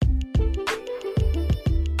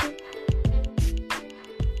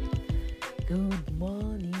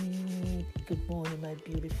my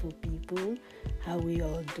beautiful people. How we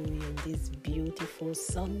all doing this beautiful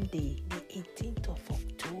Sunday, the 18th of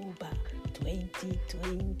October,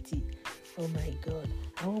 2020. Oh my God,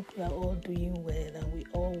 I hope we are all doing well and we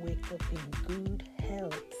all wake up in good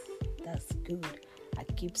health. That's good. I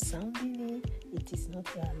keep sounding it. It is not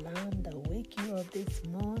your alarm that wake you up this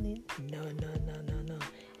morning. No.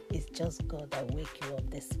 It's just God that wake you up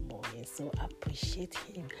this morning. So appreciate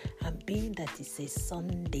Him. And being that it's a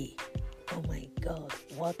Sunday, oh my God,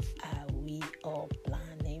 what are we all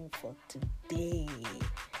planning for today?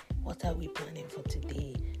 What are we planning for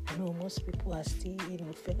today? I know most people are still,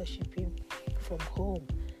 fellowshipping from home.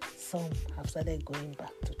 Some have started going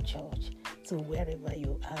back to church. So wherever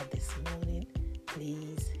you are this morning,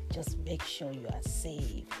 please just make sure you are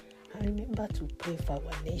safe. And remember to pray for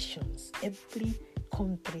our nations. Every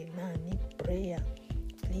country now need prayer.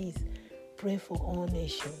 Please pray for all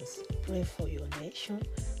nations. Pray for your nation.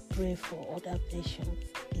 Pray for other nations.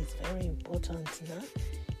 It's very important now.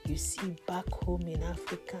 You see, back home in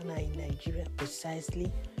Africa now, in Nigeria precisely,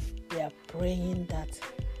 we are praying that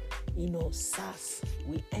SARS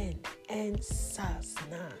will end SARS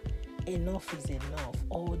now. Enough is enough.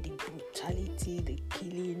 All the brutality, the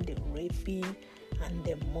killing, the raping, and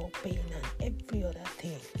the mopping and every other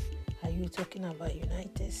thing. Are you talking about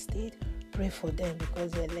United States? Pray for them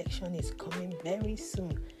because the election is coming very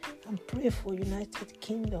soon. And pray for United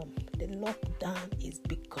Kingdom. The lockdown is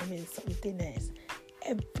becoming something else.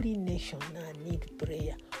 Every nation now needs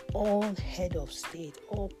prayer. All head of state,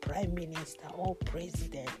 all prime minister, all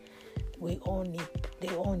president, they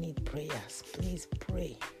all need prayers. Please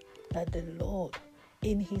pray that the Lord,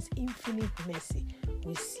 in His infinite mercy,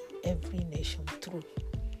 will see every nation through.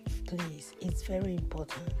 Please, it's very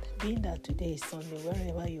important. Being that today is Sunday,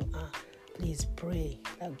 wherever you are, please pray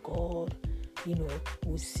that God,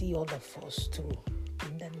 will see all of us through.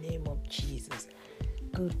 In the name of Jesus.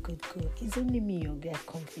 Good. It's only me, your girl,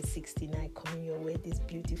 Comfy 69, coming your way this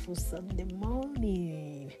beautiful Sunday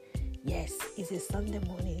morning. Yes, it's a Sunday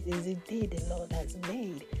morning. It's a day the Lord has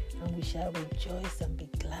made, and we shall rejoice and be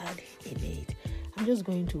glad in it. I'm just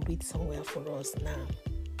going to read somewhere for us now.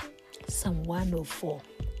 Psalm 104,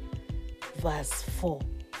 verse 4.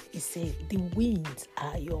 It says, the winds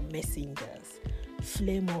are your messengers.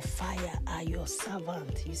 Flame of fire are your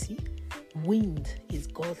servants. You see, wind is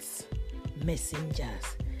God's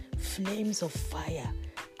messengers. Flames of fire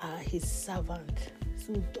are His servants.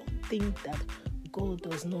 So don't think that God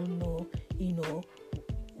does not know,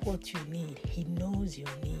 what you need. He knows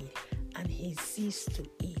your need and He sees to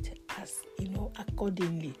it as,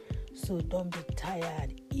 accordingly. So don't be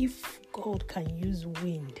tired. If God can use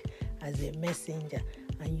wind as a messenger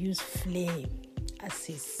and use flame as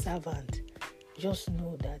His servant, just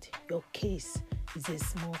know that your case is a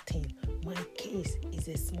small thing. My case is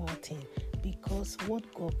a small thing, because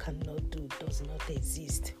what God cannot do does not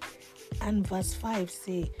exist. And verse 5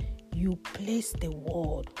 say, you place the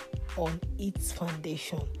word on its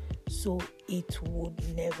foundation, so it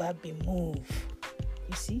would never be moved.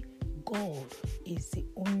 You see, God is the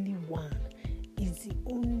only one, is the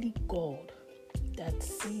only God that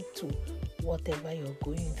sees to whatever you're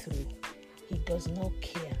going through. He does not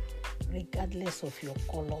care, regardless of your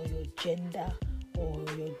color, your gender, or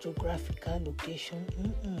your geographical location.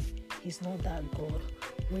 He's not that God.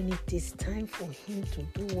 When it is time for Him to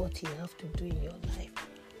do what He has to do in your life,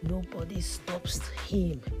 nobody stops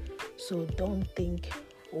Him. So don't think,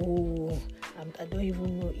 I don't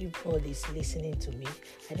even know if God is listening to me.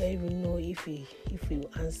 I don't even know if He will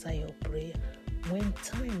answer your prayer. When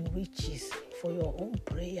time reaches for your own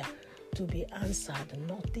prayer to be answered,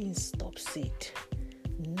 nothing stops it.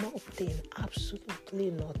 Nothing,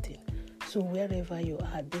 absolutely nothing. So wherever you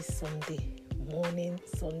are this Sunday morning,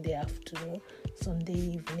 Sunday afternoon, Sunday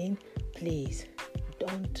evening, please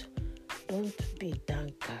don't be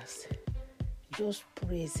downcast. Just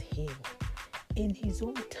praise Him. In His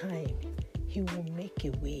own time, He will make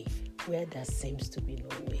a way where there seems to be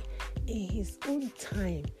no way. In His own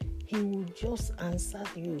time, He will just answer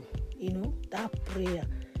you. That prayer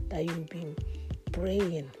that you've been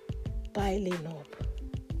praying, piling up.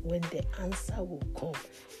 When the answer will come,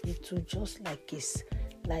 it will just like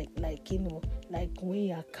when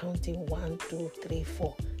you are counting 1, 2, 3,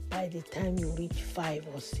 4. By the time you reach 5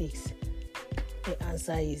 or 6, the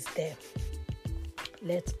answer is there.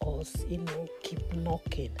 Let us, keep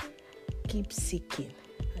knocking, keep seeking,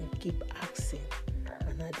 and keep asking.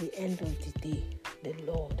 And at the end of the day, the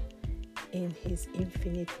Lord, in His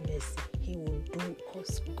infinite mercy, He will do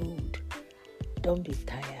us good. Don't be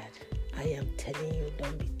tired. I am telling you,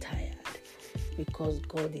 don't be tired, because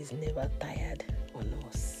God is never tired on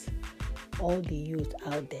us. All the youth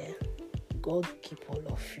out there, God keep all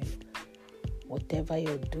of you. Whatever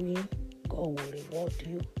you're doing, God will reward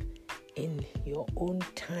you in your own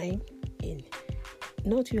time, in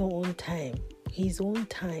not your own time, His own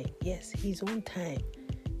time. Yes, His own time.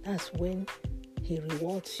 That's when He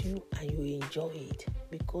rewards you and you enjoy it.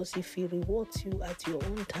 Because if He rewards you at your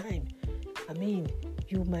own time,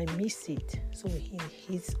 you might miss it. So in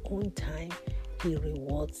His own time, He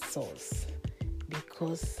rewards us.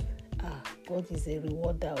 Because God is a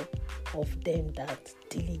rewarder of them that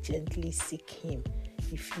diligently seek Him.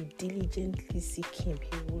 If you diligently seek Him,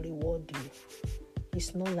 He will reward you.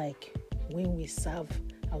 It's not like when we serve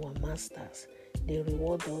our masters, they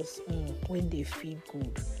reward us when they feel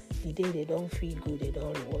good. The day they don't feel good, they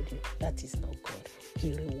don't reward you. That is not God.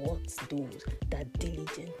 He rewards those that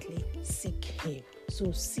diligently seek Him.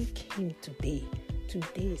 So seek Him today.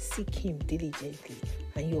 Today, seek Him diligently,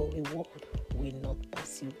 and your reward will not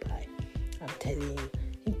pass you by. I'm telling you.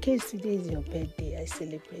 In case today is your birthday, I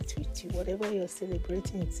celebrate with you. Whatever you're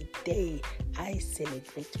celebrating today, I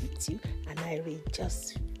celebrate with you and I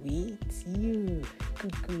rejoice with you.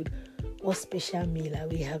 Good. What special meal are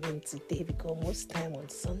we having today? Because most time on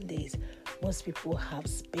Sundays, most people have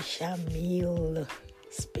special meal.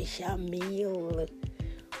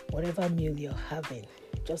 Whatever meal you're having,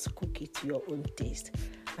 just cook it to your own taste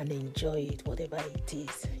and enjoy it, whatever it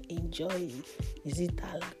is. Enjoy it. Is it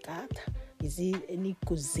a la carte? Is it any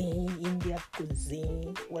cuisine, India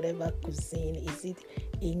cuisine, whatever cuisine? Is it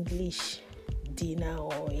English dinner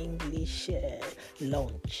or English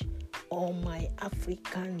lunch? Or my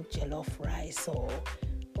African jollof rice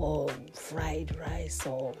or fried rice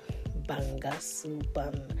or banga soup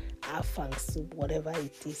and afang soup, whatever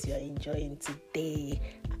it is you're enjoying today,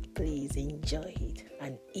 please enjoy it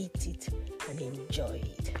and eat it and enjoy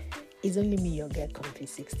it. It's only me, your girl, Comfy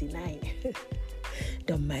 69.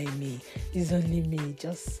 Don't mind me. It's only me.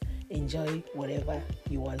 Just enjoy whatever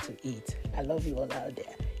you want to eat. I love you all out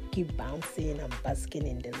there. Keep bouncing and basking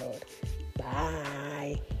in the Lord. Bye.